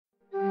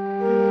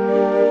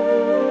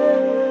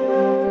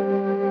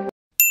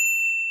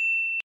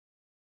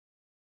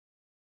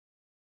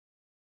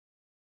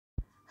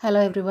Hello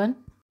everyone.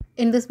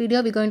 In this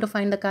video, we're going to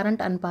find the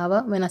current and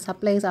power when a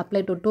supply is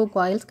applied to two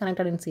coils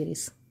connected in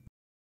series.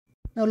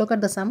 Now look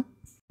at the sum.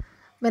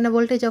 When a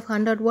voltage of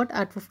 100 watt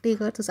at 50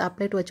 Hz is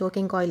applied to a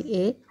choking coil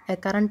A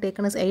current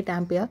taken is 8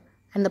 ampere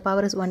and the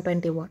power is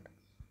 120 watt.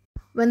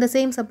 When the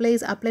same supply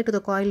is applied to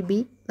the coil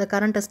B, the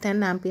current is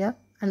 10 ampere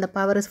and the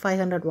power is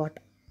 500 watt.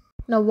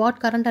 Now what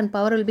current and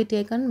power will be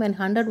taken when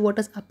 100 watt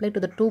is applied to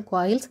the two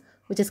coils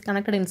which is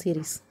connected in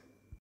series?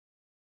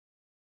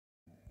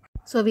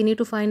 So we need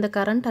to find the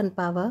current and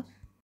power,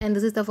 and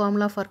this is the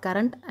formula for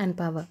current and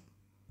power.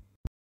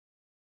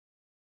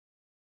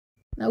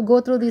 Now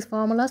go through these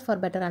formulas for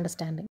better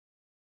understanding.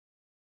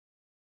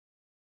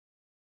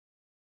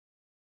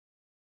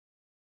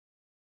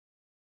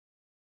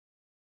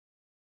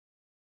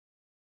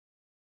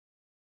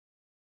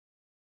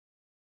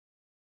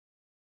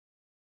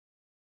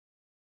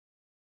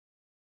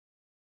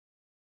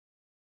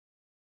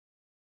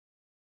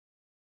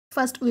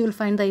 First we will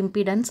find the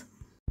impedance.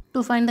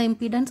 To find the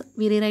impedance,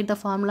 we rewrite the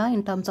formula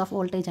in terms of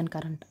voltage and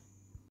current.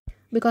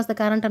 Because the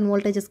current and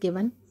voltage is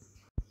given.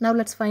 Now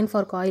let's find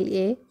for coil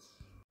A.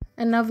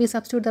 And now we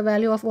substitute the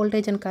value of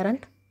voltage and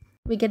current.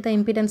 We get the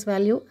impedance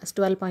value as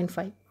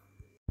 12.5.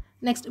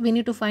 Next we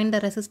need to find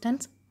the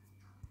resistance.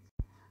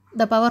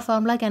 The power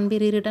formula can be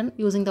rewritten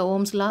using the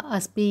Ohm's law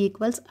as P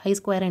equals I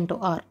square into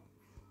R.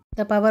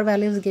 The power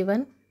value is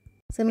given.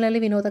 Similarly,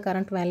 we know the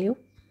current value.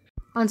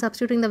 On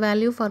substituting the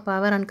value for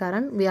power and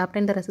current, we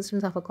obtain the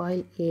resistance of a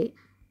coil A.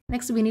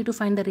 Next, we need to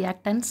find the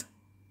reactance.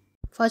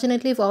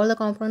 Fortunately, if all the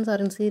components are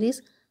in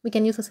series, we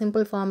can use a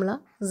simple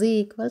formula Z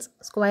equals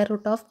square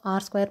root of R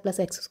square plus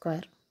X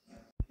square.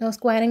 Now,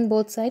 squaring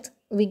both sides,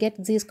 we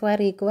get Z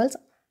square equals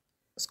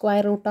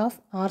square root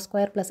of R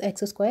square plus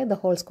X square the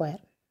whole square.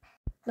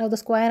 Now, the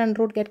square and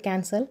root get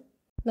cancelled.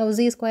 Now,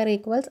 Z square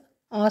equals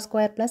R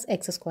square plus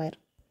X square.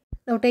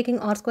 Now, taking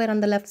R square on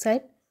the left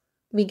side,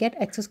 we get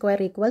X square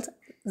equals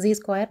Z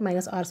square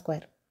minus R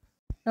square.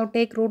 Now,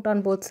 take root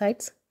on both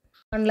sides.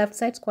 On left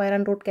side, square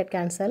and root get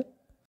cancelled.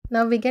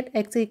 Now we get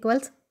X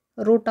equals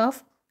root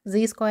of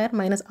Z square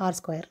minus R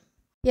square.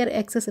 Here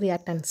X is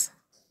reactance.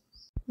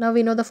 Now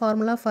we know the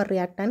formula for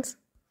reactance.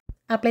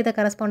 Apply the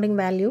corresponding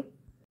value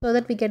so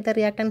that we get the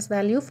reactance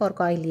value for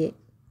coil A.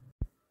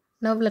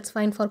 Now let's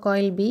find for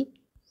coil B.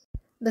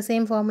 The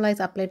same formula is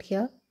applied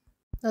here.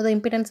 Now the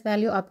impedance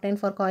value obtained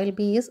for coil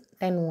B is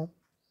 10 ohm.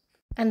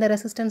 And the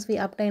resistance we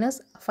obtain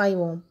is 5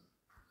 ohm.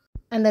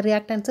 And the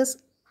reactance is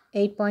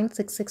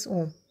 8.66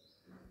 ohm.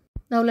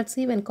 Now let's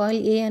see when coil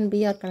A and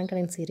B are connected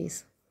in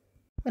series.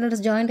 When it is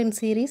joined in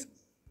series,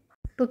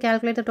 to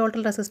calculate the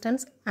total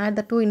resistance, add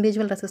the two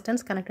individual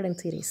resistance connected in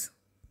series.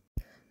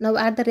 Now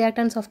add the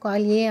reactance of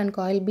coil A and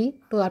coil B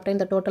to obtain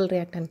the total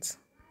reactance.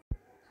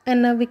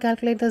 And now we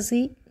calculate the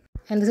Z,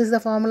 and this is the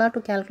formula to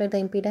calculate the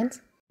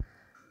impedance.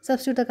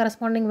 Substitute the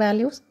corresponding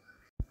values,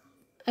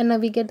 and now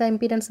we get the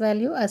impedance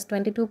value as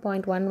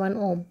 22.11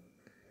 ohm.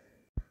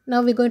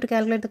 Now we're going to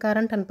calculate the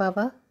current and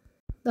power.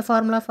 The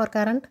formula for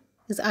current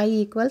is I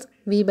equals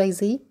V by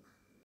Z,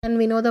 and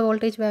we know the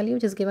voltage value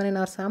which is given in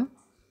our sum.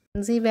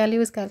 Z value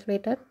is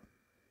calculated,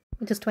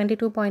 which is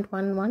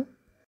 22.11.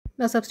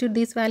 Now substitute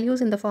these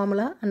values in the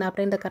formula and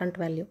obtain the current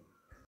value.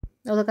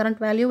 Now the current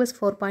value is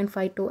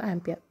 4.52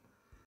 ampere.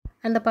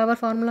 And the power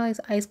formula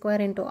is I square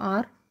into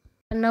R.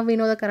 And now we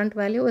know the current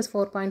value is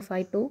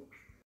 4.52.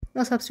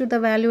 Now substitute the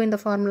value in the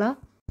formula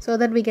so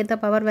that we get the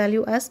power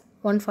value as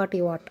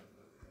 140 watt.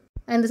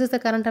 And this is the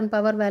current and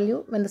power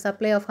value when the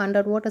supply of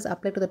 100 watt is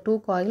applied to the two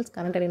coils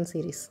connected in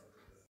series.